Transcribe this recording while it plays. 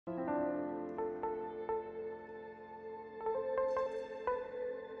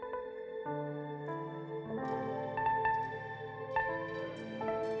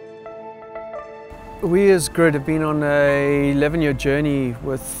We as Grid have been on a 11-year journey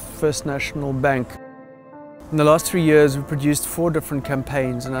with First National Bank. In the last 3 years we've produced 4 different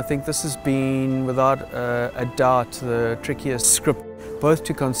campaigns, and I think this has been without a doubt the trickiest script, both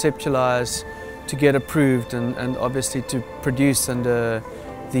to conceptualize, to get approved and obviously to produce under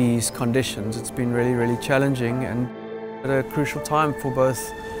these conditions. It's been really challenging and at a crucial time for both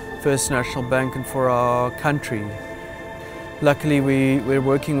First National Bank and for our country. Luckily we're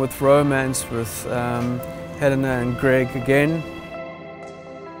working with Romance, with Helena and Greg again.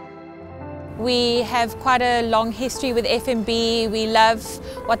 We have quite a long history with FNB. We love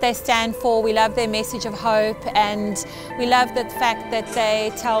what they stand for, we love their message of hope, and we love the fact that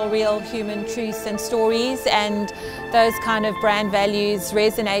they tell real human truths and stories, and those kind of brand values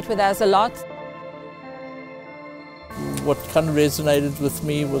resonate with us a lot. What kind of resonated with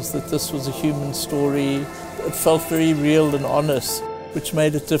me was that this was a human story. It felt very real and honest, which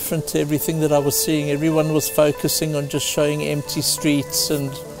made it different to everything that I was seeing. Everyone was focusing on just showing empty streets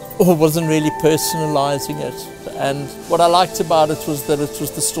and wasn't really personalizing it. And what I liked about it was that it was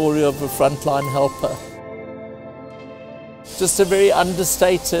the story of a frontline helper. Just a very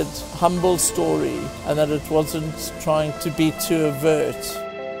understated, humble story, and that it wasn't trying to be too overt,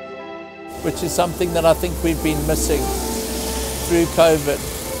 which is something that I think we've been missing through COVID.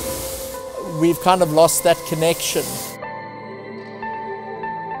 We've kind of lost that connection.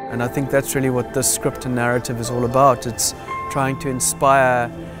 And I think that's really what this script and narrative is all about. It's trying to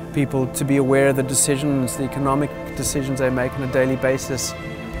inspire people to be aware of the decisions, the economic decisions they make on a daily basis.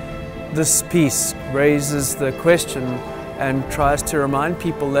 This piece raises the question and tries to remind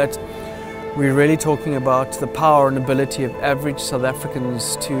people that we're really talking about the power and ability of average South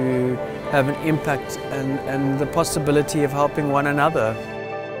Africans to have an impact and the possibility of helping one another.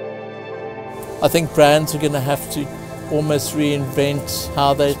 I think brands are going to have to almost reinvent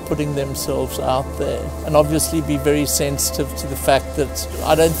how they're putting themselves out there, and obviously be very sensitive to the fact that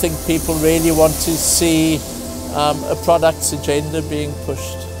I don't think people really want to see a product's agenda being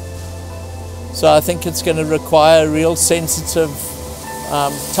pushed. So I think it's going to require a real sensitive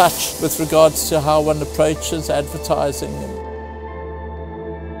touch with regards to how one approaches advertising.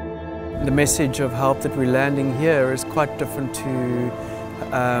 The message of help that we're landing here is quite different to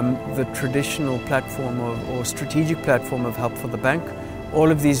the traditional platform or strategic platform of help for the bank. All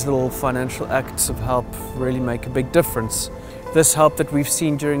of these little financial acts of help really make a big difference. This help that we've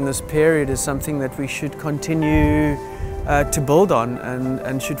seen during this period is something that we should continue to build on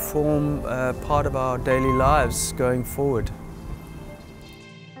and should form part of our daily lives going forward.